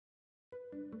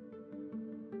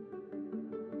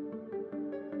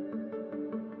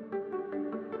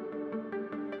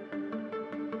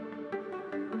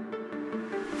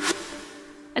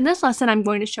In this lesson, I'm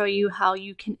going to show you how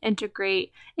you can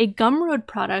integrate a Gumroad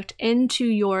product into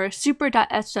your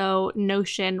super.so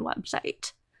Notion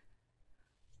website.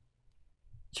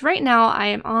 So right now I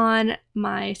am on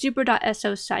my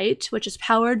super.so site, which is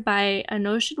powered by a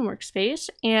Notion workspace,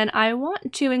 and I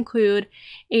want to include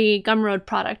a Gumroad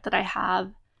product that I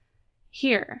have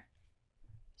here.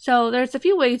 So there's a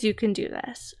few ways you can do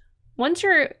this. Once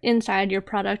you're inside your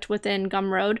product within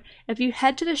Gumroad, if you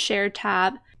head to the Share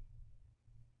tab,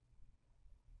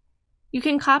 you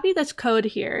can copy this code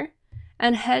here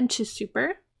and head to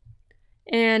Super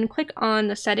and click on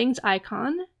the settings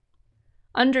icon.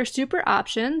 Under Super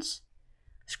Options,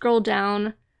 scroll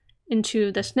down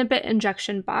into the snippet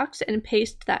injection box and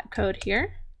paste that code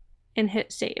here and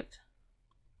hit Save.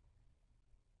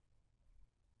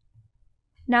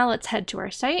 Now let's head to our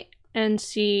site and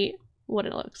see what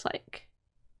it looks like.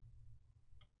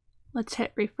 Let's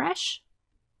hit refresh.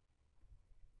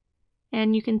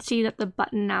 And you can see that the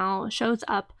button now shows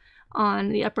up on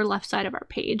the upper left side of our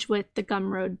page with the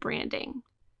Gumroad branding.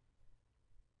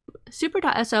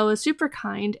 Super.so is super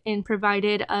kind and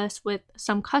provided us with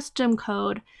some custom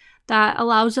code that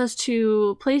allows us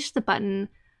to place the button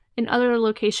in other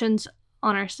locations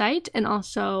on our site and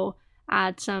also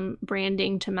add some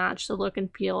branding to match the look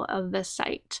and feel of this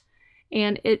site.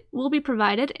 And it will be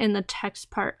provided in the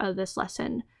text part of this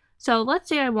lesson. So let's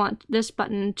say I want this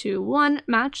button to, one,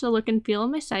 match the look and feel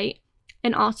of my site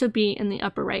and also be in the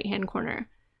upper right hand corner.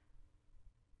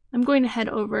 I'm going to head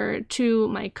over to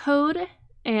my code,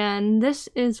 and this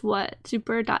is what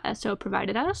super.so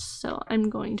provided us. So I'm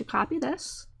going to copy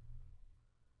this.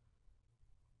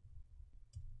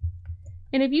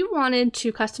 And if you wanted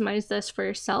to customize this for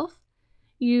yourself,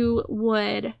 you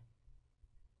would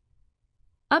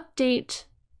update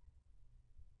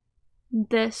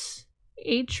this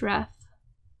href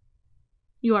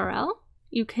URL.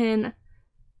 You can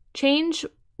change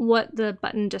what the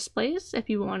button displays. If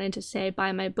you wanted to say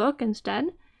buy my book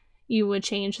instead, you would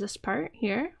change this part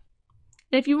here.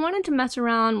 If you wanted to mess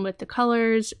around with the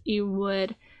colors, you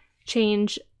would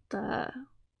change the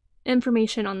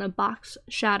information on the box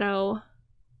shadow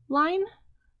line,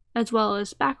 as well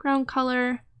as background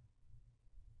color,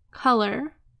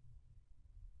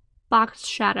 box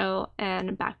shadow,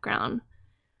 and background.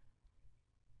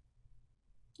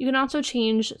 You can also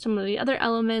change some of the other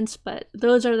elements, but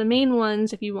those are the main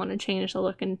ones if you want to change the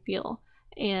look and feel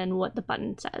and what the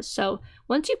button says. So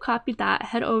once you've copied that,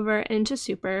 head over into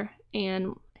Super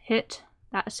and hit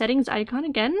that settings icon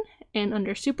again. And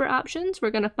under Super Options,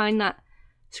 we're going to find that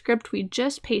script we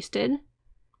just pasted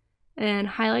and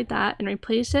highlight that and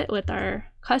replace it with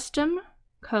our custom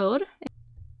code.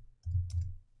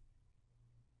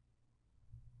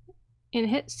 And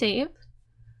hit Save.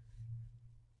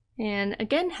 And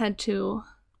again, head to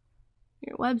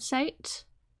your website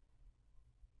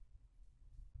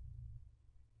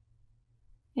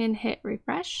and hit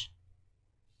refresh.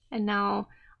 And now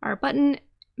our button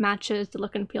matches the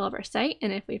look and feel of our site.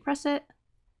 And if we press it,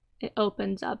 it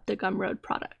opens up the Gumroad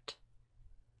product.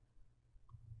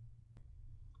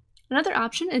 Another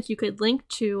option is you could link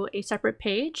to a separate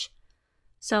page.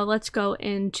 So let's go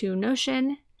into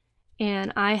Notion,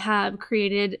 and I have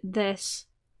created this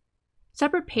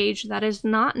separate page that is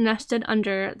not nested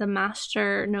under the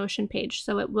master Notion page,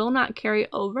 so it will not carry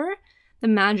over the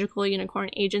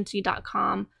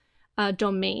magicalunicornagency.com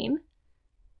domain.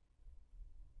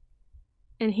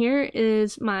 And here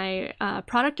is my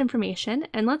product information,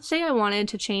 and let's say I wanted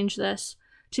to change this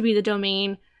to be the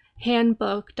domain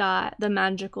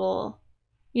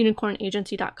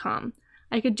handbook.themagicalunicornagency.com.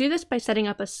 I could do this by setting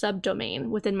up a subdomain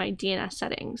within my DNS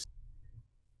settings.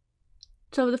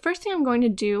 So the first thing I'm going to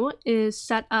do is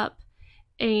set up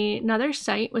another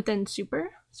site within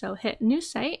Super. So hit New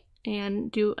Site and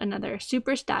do another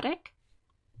Super Static.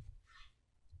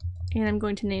 And I'm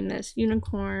going to name this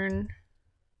Unicorn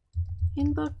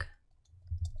Handbook.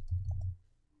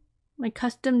 My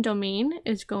custom domain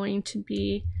is going to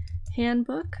be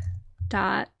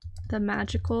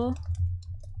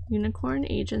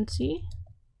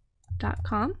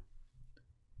handbook.themagicalunicornagency.com.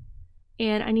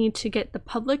 And I need to get the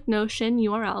public Notion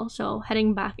URL. So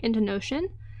heading back into Notion,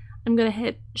 I'm going to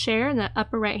hit Share in the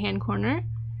upper right hand corner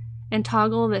and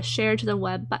toggle the Share to the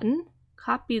Web button.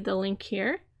 Copy the link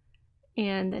here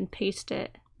and then paste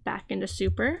it back into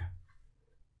Super.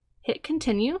 Hit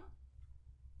Continue.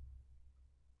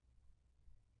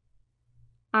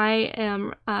 I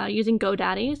am using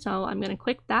GoDaddy, so I'm going to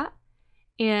click that,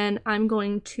 and I'm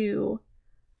going to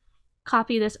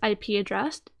copy this IP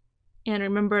address. And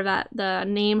remember that the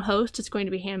name host is going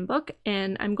to be Handbook,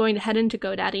 and I'm going to head into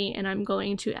GoDaddy and I'm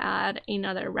going to add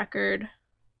another record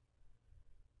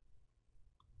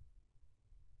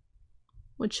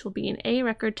which will be an A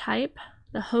record type.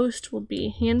 The host will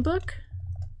be handbook,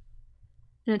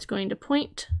 and it's going to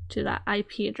point to that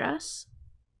IP address,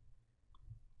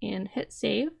 and hit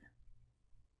save.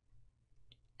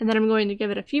 And then I'm going to give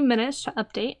it a few minutes to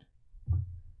update.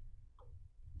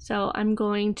 So I'm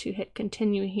going to hit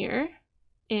continue here.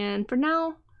 And for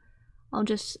now, I'll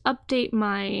just update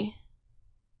my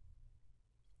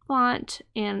font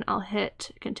and I'll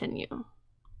hit continue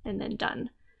and then done.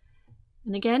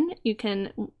 And again, you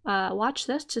can watch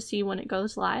this to see when it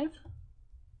goes live.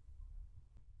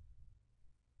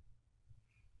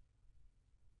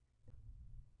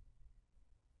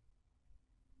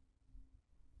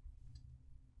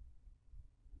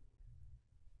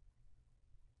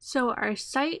 So our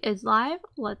site is live.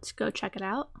 Let's go check it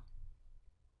out.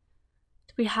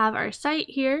 We have our site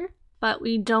here, but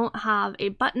we don't have a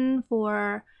button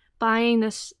for buying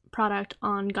this product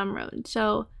on Gumroad.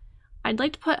 So I'd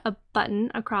like to put a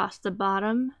button across the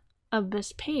bottom of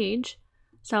this page.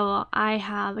 So I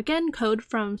have, again, code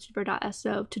from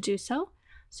super.so to do so.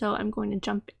 So I'm going to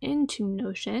jump into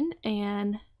Notion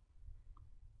and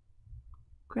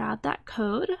grab that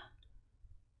code.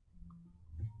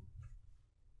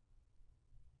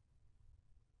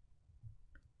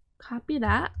 Copy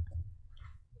that,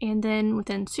 and then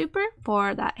within Super,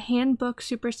 for that handbook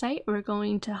super site, we're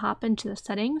going to hop into the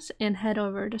settings and head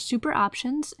over to Super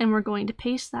Options, and we're going to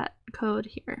paste that code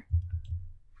here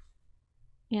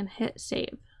and hit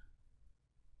save.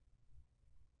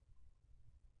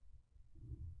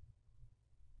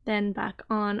 Then back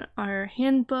on our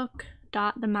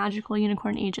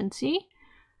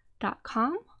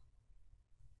handbook.themagicalunicornagency.com,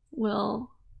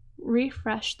 we'll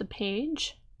refresh the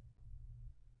page.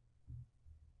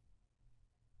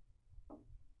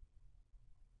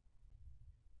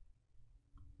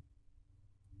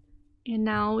 And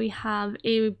now we have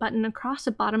a button across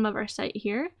the bottom of our site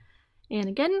here. And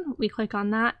again, we click on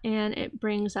that and it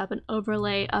brings up an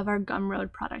overlay of our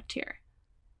Gumroad product here.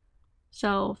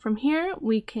 So from here,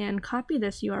 we can copy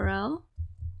this URL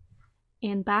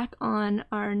and back on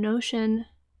our Notion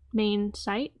main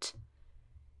site,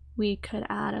 we could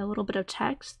add a little bit of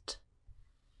text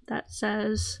that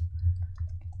says,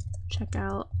 check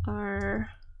out our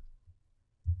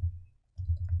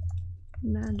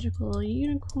Magical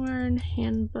Unicorn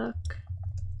Handbook,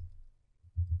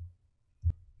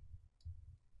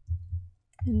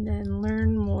 and then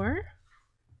learn more.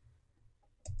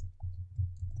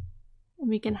 And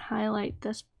we can highlight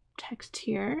this text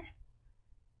here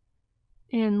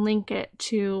and link it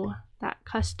to that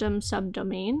custom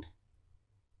subdomain.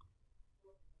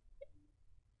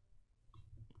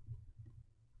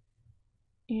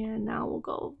 And now we'll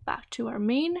go back to our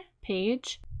main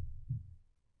page.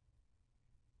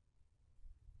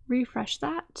 Refresh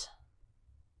that,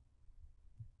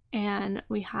 and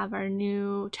we have our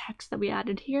new text that we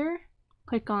added here.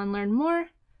 Click on learn more,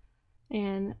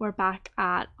 and we're back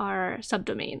at our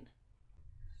subdomain.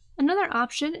 Another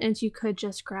option is you could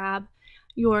just grab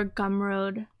your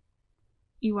Gumroad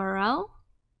URL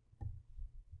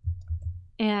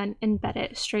and embed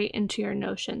it straight into your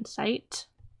Notion site.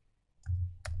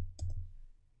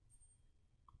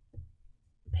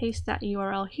 Paste that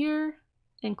URL here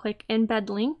and click embed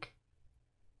link,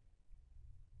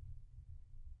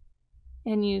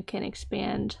 and you can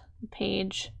expand the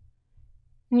page,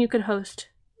 and you could host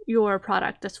your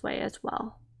product this way as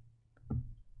well.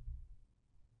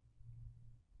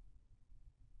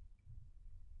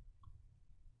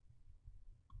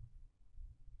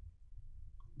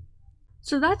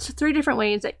 So that's 3 different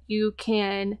ways that you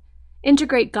can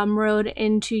integrate Gumroad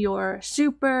into your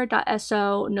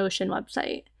super.so Notion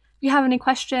website. If you have any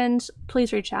questions,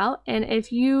 please reach out. And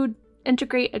if you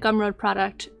integrate a Gumroad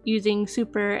product using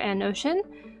Super and Notion,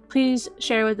 please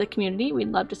share with the community.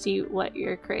 We'd love to see what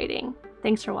you're creating.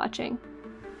 Thanks for watching.